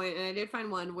some point, and I did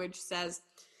find one which says,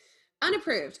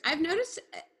 unapproved. I've noticed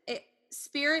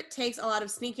spirit takes a lot of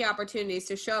sneaky opportunities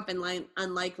to show up in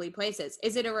unlikely places.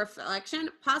 Is it a reflection?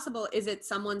 Possible. Is it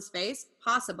someone's face?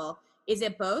 Possible. Is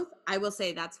it both? I will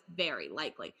say that's very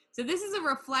likely. So this is a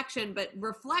reflection, but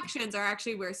reflections are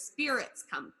actually where spirits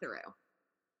come through.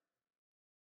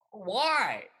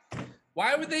 Why?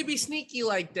 Why would they be sneaky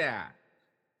like that?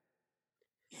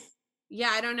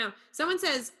 Yeah, I don't know. Someone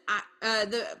says,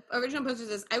 the original poster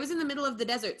says, I was in the middle of the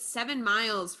desert, 7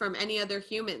 miles from any other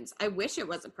humans. I wish it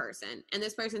was a person. And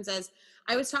this person says,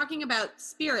 I was talking about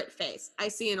spirit face. I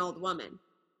see an old woman.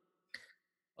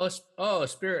 Oh,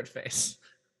 spirit face.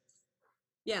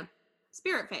 Yeah,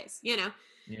 spirit face, you know.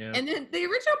 Yeah. And then the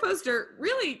original poster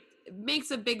really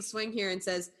makes a big swing here and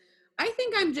says, I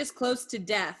think I'm just close to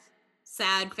death.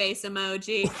 Sad face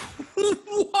emoji.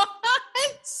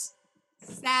 What?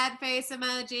 Sad face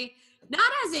emoji.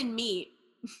 Not as in meat.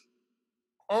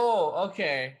 Oh,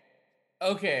 okay.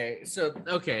 So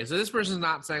this person's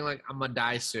not saying like, I'm gonna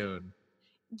die soon.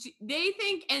 They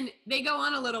think, and they go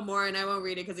on a little more, and I won't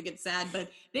read it because it gets sad, but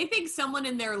they think someone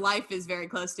in their life is very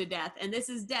close to death, and this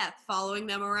is death following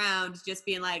them around, just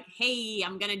being like, hey,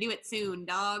 I'm gonna do it soon,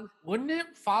 dog. Wouldn't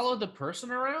it follow the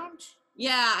person around?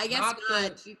 Yeah, I guess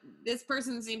not. This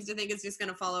person seems to think it's just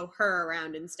gonna follow her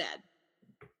around instead.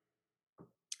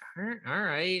 All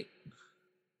right.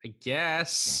 I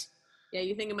guess. Yeah,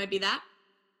 you think it might be that?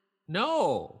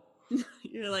 No.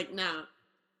 You're like, no.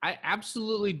 I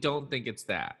absolutely don't think it's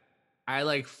that.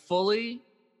 I fully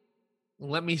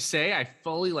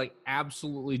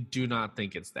absolutely do not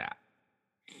think it's that.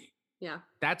 Yeah.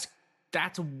 That's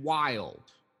wild.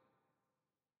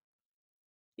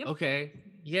 Yep. Okay.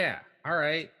 Yeah. All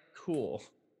right. Cool.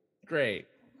 Great.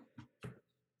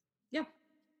 Yeah.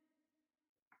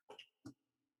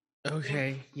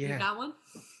 Okay. Yeah. You got one?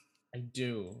 I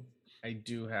do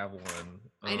have one.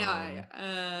 I know.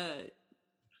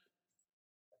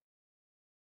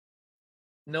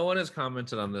 No one has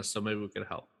commented on this, so maybe we could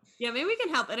help. Yeah, maybe we can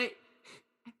help.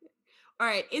 All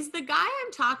right. Is the guy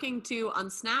I'm talking to on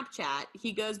Snapchat,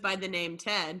 he goes by the name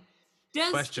Ted.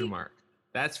 Question mark.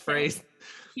 That's phrased.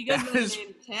 He goes by the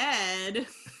name Ted.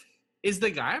 Is the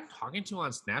guy I'm talking to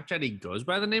on Snapchat, he goes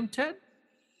by the name Ted?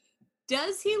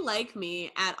 Does he like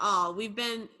me at all? We've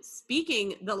been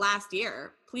speaking the last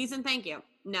year. Please and thank you.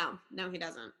 No, he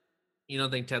doesn't. You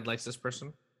don't think Ted likes this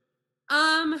person?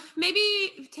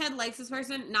 Maybe Ted likes this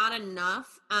person, not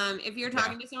enough. If you're Yeah.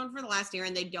 talking to someone for the last year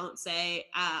and they don't say,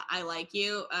 I like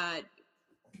you,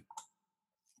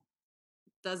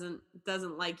 doesn't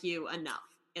like you enough,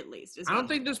 at least. I don't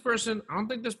think this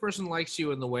person likes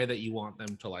you in the way that you want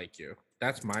them to like you.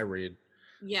 That's my read.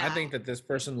 Yeah. I think that this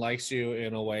person likes you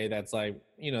in a way that's like,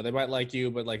 you know, they might like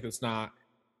you, but like it's not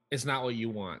what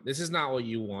you want. This is not what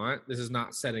you want. This is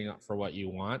not setting up for what you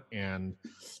want. And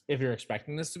if you're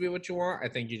expecting this to be what you want, I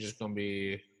think you're just gonna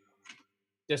be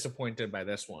disappointed by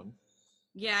this one.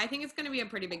 Yeah, I think it's gonna be a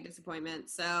pretty big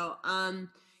disappointment. So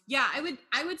yeah,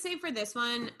 I would say for this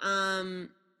one,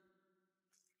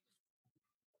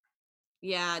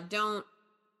 yeah,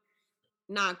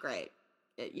 not great.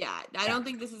 Yeah, I don't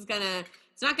think this is gonna,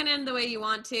 it's not gonna end the way you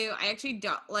want to. I actually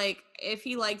don't, like, if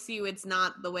he likes you, it's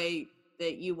not the way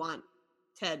that you want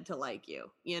Ted to like you,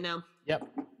 you know? Yep.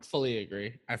 Fully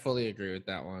agree. I fully agree with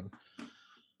that one.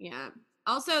 Yeah.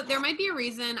 Also, there might be a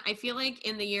reason. I feel like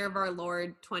in the year of our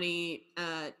Lord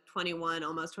 2021,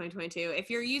 almost 2022,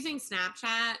 if you're using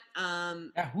Snapchat,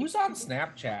 Yeah, who's on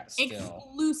Snapchat still?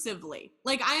 exclusively.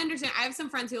 Like, I understand. I have some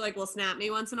friends who like will snap me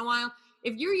once in a while.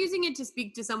 If you're using it to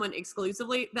speak to someone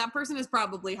exclusively, that person is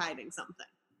probably hiding something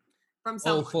from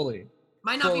someone. Oh, fully.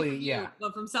 Might not fully, be from you, yeah.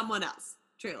 but from someone else.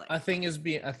 Truly. A thing is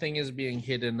being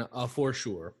hidden for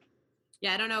sure.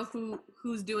 Yeah, I don't know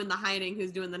who's doing the hiding,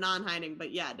 who's doing the non-hiding,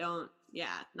 but yeah,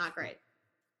 not great.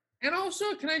 And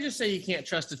also, can I just say you can't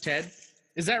trust a Ted?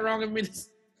 Is that wrong of me?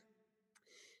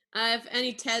 If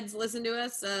any Teds listen to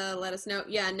us, let us know.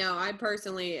 Yeah, no, I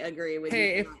personally agree with you.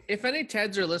 Hey, if any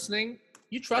Teds are listening,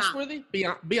 you trustworthy?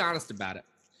 Be honest about it.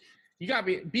 You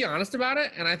gotta be honest about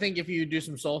it. And I think if you do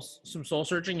some soul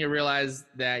searching, you realize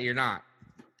that you're not.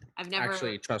 I've never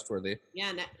actually trustworthy.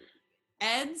 Yeah,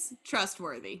 Ed's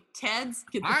trustworthy. Ted's.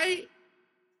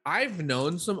 I've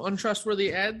known some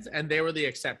untrustworthy Eds, and they were the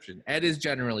exception. Ed is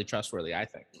generally trustworthy, I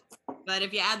think. But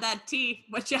if you add that T,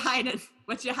 what you hiding?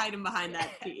 What you hiding behind that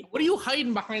T? What are you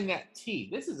hiding behind that T?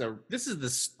 This is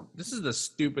the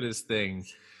stupidest thing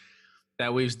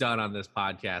that we've done on this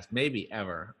podcast, maybe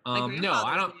ever. No,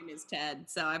 I don't. His name is Ted,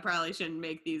 so I probably shouldn't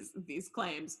make these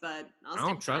claims. But I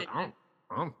don't trust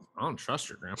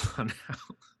your grandpa now.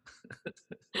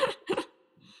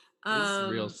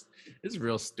 This is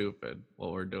real stupid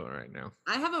what we're doing right now.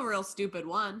 I have a real stupid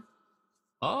one.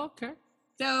 Oh, okay.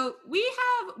 So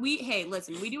hey,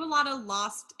 listen, we do a lot of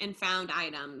lost and found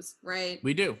items, right?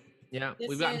 We do. Yeah,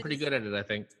 we've gotten pretty good at it, I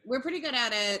think. We're pretty good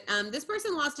at it. This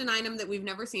person lost an item that we've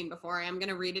never seen before. I'm going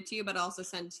to read it to you, but also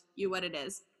send you what it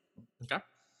is. Okay.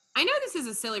 I know this is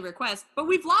a silly request, but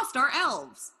we've lost our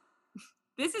elves.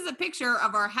 This is a picture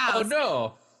of our house. Oh,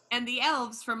 no. And the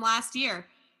elves from last year.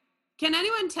 Can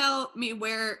anyone tell me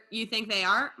where you think they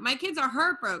are? My kids are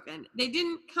heartbroken. They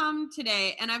didn't come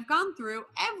today, and I've gone through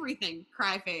everything.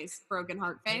 Cry face, broken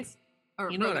heart face.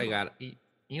 You know what I got? You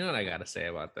know what I got to say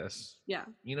about this? Yeah.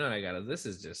 You know what I got to? This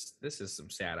is some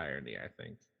sad irony, I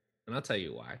think, and I'll tell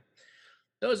you why.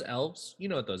 Those elves, you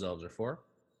know what those elves are for?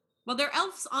 Well, they're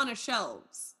elves on a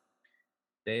shelves.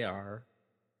 They are.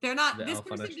 They're not. This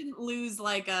person didn't lose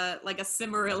like a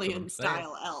Cimmerillion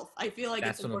style elf. I feel like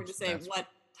it's important to say what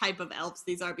type of elves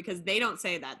these are because they don't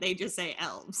say that. They just say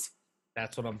elves.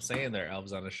 That's what I'm saying. They're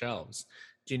elves on the shelves.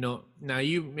 Do you know? Now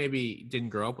you maybe didn't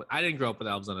grow up with. I didn't grow up with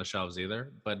elves on the shelves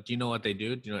either. But do you know what they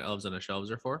do? Do you know what elves on the shelves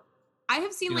are for? I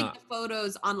have seen the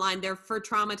photos online. They're for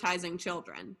traumatizing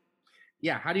children.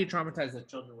 Yeah. How do you traumatize the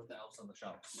children with the elves on the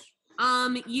shelves?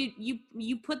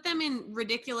 You put them in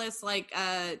ridiculous like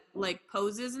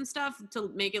poses and stuff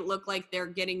to make it look like they're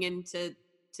getting into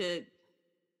to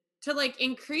like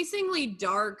increasingly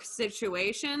dark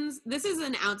situations. This is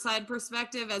an outside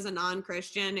perspective as a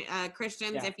non-Christian.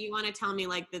 Christians, if you want to tell me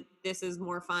like that this is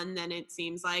more fun than it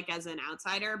seems like as an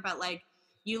outsider, but like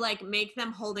you like make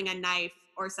them holding a knife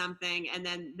or something and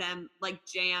then them like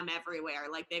jam everywhere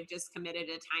like they've just committed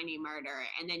a tiny murder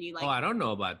and then you like I don't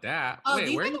know about that. Wait,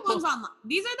 these are the ones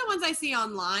these are the ones I see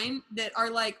online that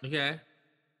are like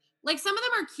like some of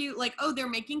them are cute like they're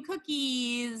making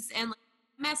cookies and like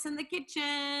mess in the kitchen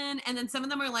and then some of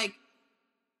them are like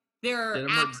they're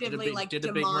actively like did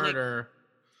a big murder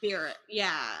spirit.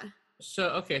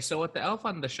 So what the elf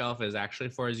on the shelf is actually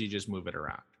for is you just move it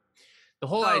around. The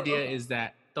whole idea is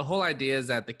that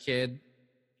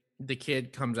the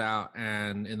kid comes out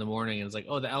and in the morning and is like,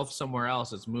 the elf's somewhere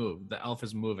else. It's moved. The elf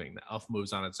is moving. The elf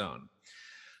moves on its own.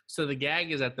 So the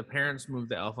gag is that the parents move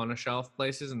the elf on a shelf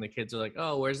places and the kids are like,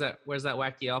 where's that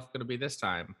wacky elf going to be this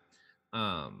time?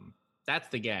 That's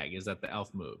the gag is that the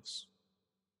elf moves.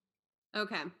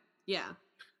 Okay. Yeah.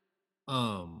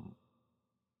 And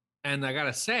I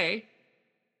gotta say,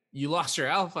 you lost your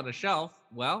elf on a shelf.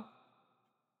 Well,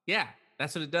 yeah,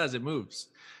 that's what it does. It moves.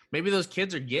 Maybe those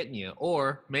kids are getting you,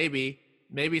 or maybe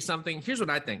something. Here's what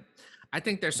I think. I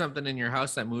think there's something in your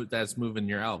house that's moving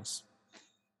your elves.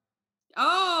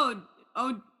 Oh,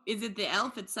 is it the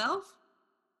elf itself?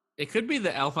 It could be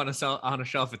the elf on a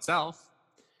shelf itself.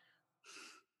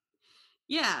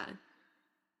 Yeah.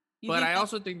 But I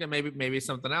also think that maybe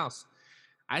something else.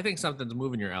 I think something's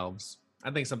moving your elves.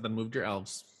 I think something moved your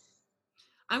elves.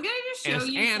 I'm gonna just show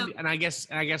you and I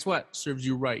guess what serves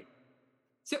you right.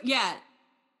 So yeah,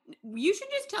 you should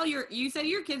just tell you said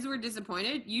your kids were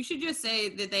disappointed. You should just say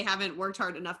that they haven't worked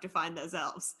hard enough to find those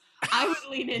elves. I would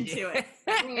lean into it.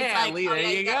 Yeah, like, there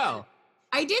you go.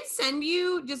 I did send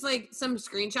you just like some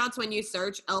screenshots when you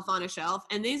search elf on a shelf,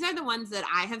 and these are the ones that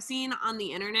I have seen on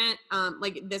the internet,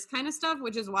 like this kind of stuff,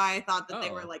 which is why I thought that they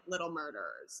were like little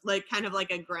murderers, like kind of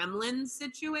like a gremlin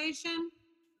situation.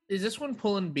 Is this one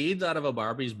pulling beads out of a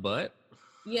Barbie's butt?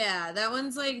 Yeah, that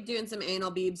one's like doing some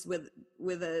anal beads with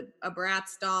a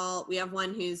Bratz doll. We have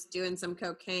one who's doing some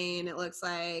cocaine, it looks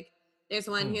like. There's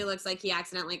one who looks like he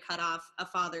accidentally cut off a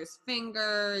father's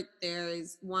finger.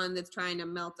 There's one that's trying to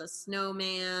melt a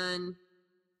snowman.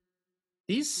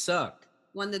 These suck.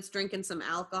 One that's drinking some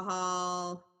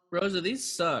alcohol. Rosa, these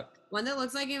suck. One that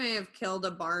looks like he may have killed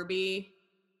a Barbie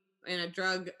in a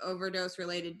drug overdose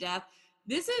related death.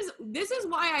 This is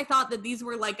why I thought that these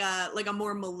were like a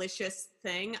more malicious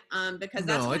thing, because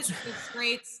that's what the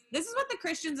straights. This is what the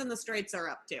Christians and the straights are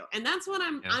up to, and that's what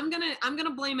I'm gonna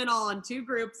blame it all on two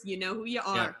groups. You know who you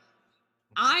are. Yeah.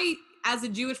 I, as a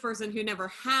Jewish person who never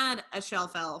had a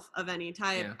shelf elf of any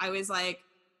type, I was like,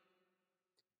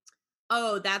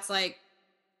 oh, that's right.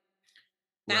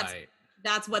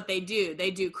 That's what they do. They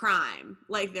do crime,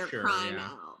 like they're crime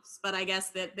elves. But I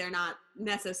guess that they're not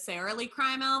necessarily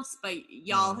crime elves, but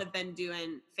y'all have been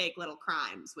doing fake little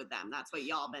crimes with them. That's what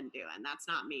y'all been doing. That's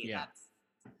not me. Yeah.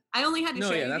 I only had to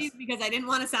show you these because I didn't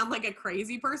want to sound like a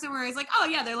crazy person where I was like, oh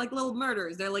yeah, they're like little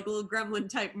murderers. They're like little gremlin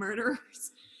type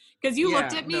murderers. Because you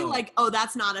looked at me like, oh,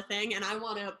 that's not a thing. And I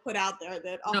want to put out there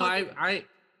that, oh, no,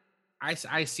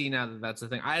 I see now that that's the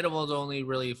thing. I was only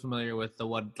really familiar with the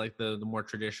more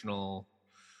traditional,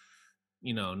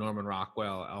 Norman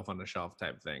Rockwell, Elf on the Shelf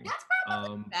type thing. That's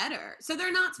probably better. So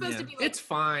they're not supposed to be like... It's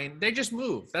fine. They just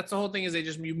move. That's the whole thing is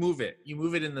you move it. You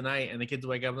move it in the night and the kids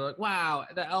wake up and they're like, wow,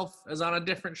 the elf is on a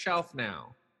different shelf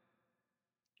now.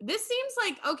 This seems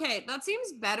that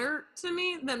seems better to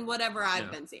me than whatever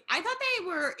I've been seeing. I thought they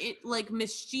were like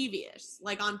mischievous,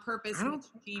 like on purpose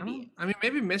mischievous. I mean,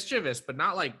 maybe mischievous, but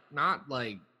not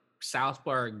like South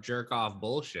Park jerk off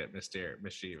bullshit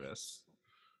mischievous.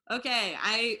 Okay,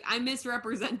 I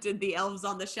misrepresented the elves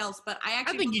on the shelves, but I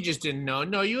think you just didn't know.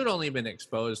 No, you had only been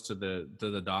exposed to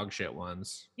the dog shit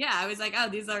ones. Yeah, I was like, oh,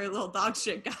 these are little dog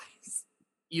shit guys.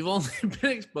 You've only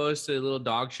been exposed to a little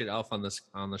dog shit elf on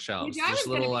the shelves. Just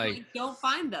little like, don't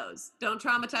find those. Don't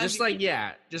traumatize.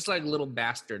 Just like little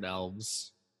bastard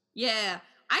elves. Yeah,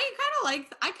 I kind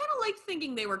of liked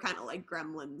thinking they were kind of like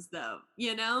gremlins, though.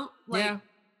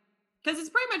 Because it's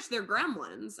pretty much they're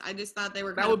gremlins. I just thought they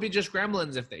were. That would be just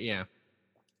gremlins if they,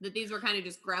 That these were kind of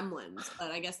just gremlins, but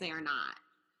I guess they are not.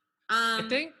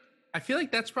 I feel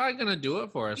like that's probably gonna do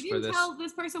it for us for this. You didn't tell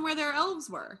this person where their elves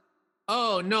were.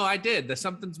 Oh no, I did.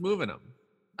 Something's moving them.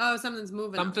 Oh, something's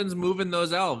moving. Something's moving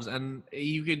those elves, and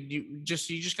you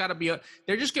just gotta be.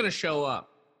 They're just gonna show up,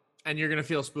 and you're gonna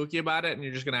feel spooky about it, and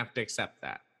you're just gonna have to accept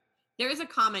that. There is a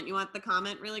comment. You want the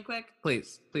comment really quick?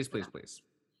 Please.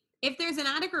 If there's an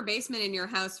attic or basement in your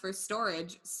house for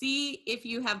storage, see if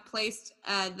you have placed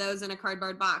those in a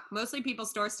cardboard box. Mostly people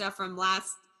store stuff from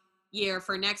last year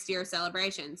for next year's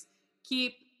celebrations.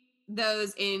 Keep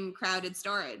those in crowded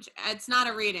storage. It's not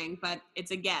a reading, but it's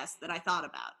a guess that I thought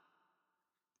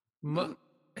about.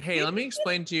 Hey, let me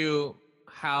explain to you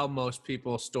how most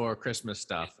people store Christmas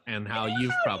stuff and how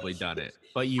you've probably done it,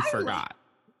 but you forgot.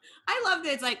 I love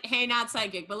that it's like, hey, not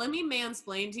psychic, but let me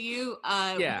mansplain to you.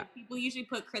 People usually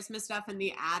put Christmas stuff in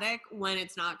the attic when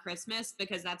it's not Christmas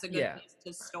because that's a good place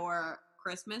to store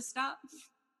Christmas stuff.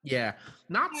 Yeah,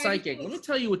 not psychic. Let me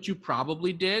tell you what you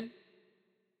probably did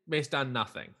based on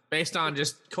nothing, based on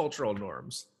just cultural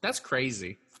norms. That's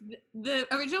crazy. The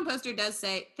original poster does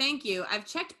say, thank you. I've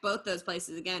checked both those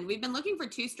places again. We've been looking for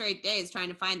 2 straight days trying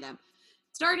to find them.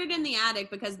 Started in the attic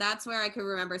because that's where I could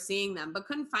remember seeing them, but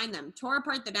couldn't find them. Tore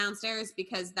apart the downstairs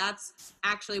because that's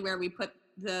actually where we put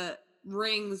the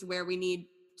rings where we need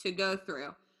to go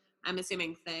through. I'm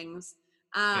assuming things.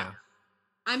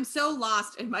 I'm so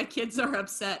lost and my kids are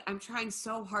upset. I'm trying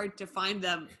so hard to find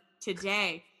them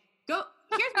today. Here's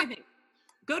my thing.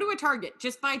 Go to a Target.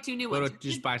 Just buy 2 new ones.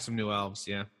 Just buy some new elves,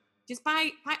 yeah. Just buy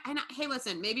and hey,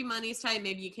 listen, maybe money's tight,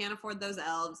 maybe you can't afford those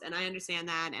elves, and I understand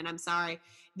that, and I'm sorry.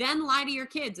 Then lie to your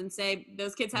kids and say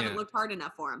those kids haven't looked hard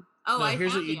enough for them. Oh, no, I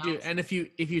here's found what you the do. elves. And if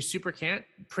you super can't,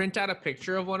 print out a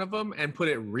picture of one of them and put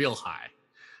it real high.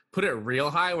 Put it real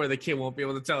high where the kid won't be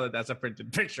able to tell that that's a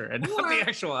printed picture and not the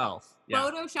actual elf. Yeah.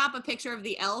 Photoshop a picture of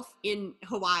the elf in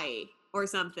Hawaii or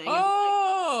something.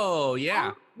 Oh,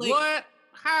 yeah. Like, what?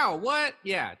 How? What?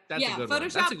 Yeah, that's a good one.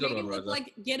 Photoshop, That's a good make one, it look Rosa.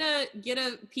 like get a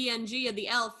PNG of the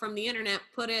elf from the internet,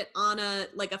 put it on a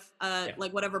like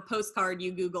whatever postcard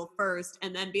you Google first,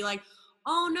 and then be like,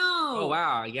 oh no. Oh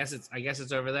wow, I guess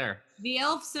it's over there. The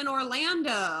elf's in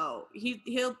Orlando.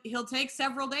 He'll take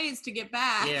several days to get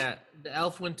back. Yeah, the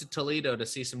elf went to Toledo to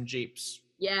see some Jeeps.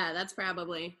 Yeah, that's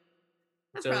probably.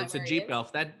 So it's a Jeep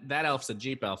elf. That elf's a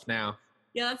Jeep elf now.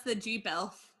 Yeah, that's the Jeep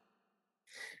elf.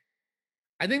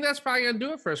 I think that's probably gonna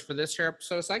do it for us for this here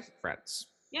episode of Psychic Friends.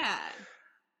 Yeah.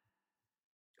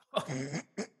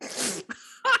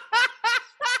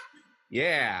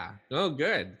 Yeah. Oh,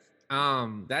 good.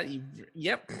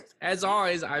 Yep. As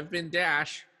always, I've been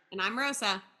Dash. And I'm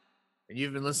Rosa. And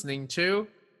you've been listening to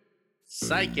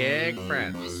Psychic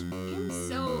Friends. I'm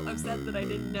so upset that I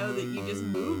didn't know that you just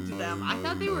moved them. I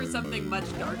thought they were something much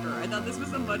darker. I thought this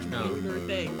was a much ruder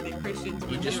thing that Christians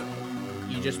were doing.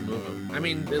 You just move them. I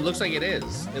mean, it looks like it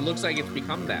is. It looks like it's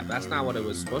become that. That's not what it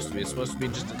was supposed to be. It's supposed to be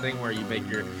just a thing where you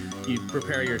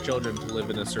prepare your children to live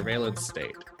in a surveillance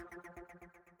state.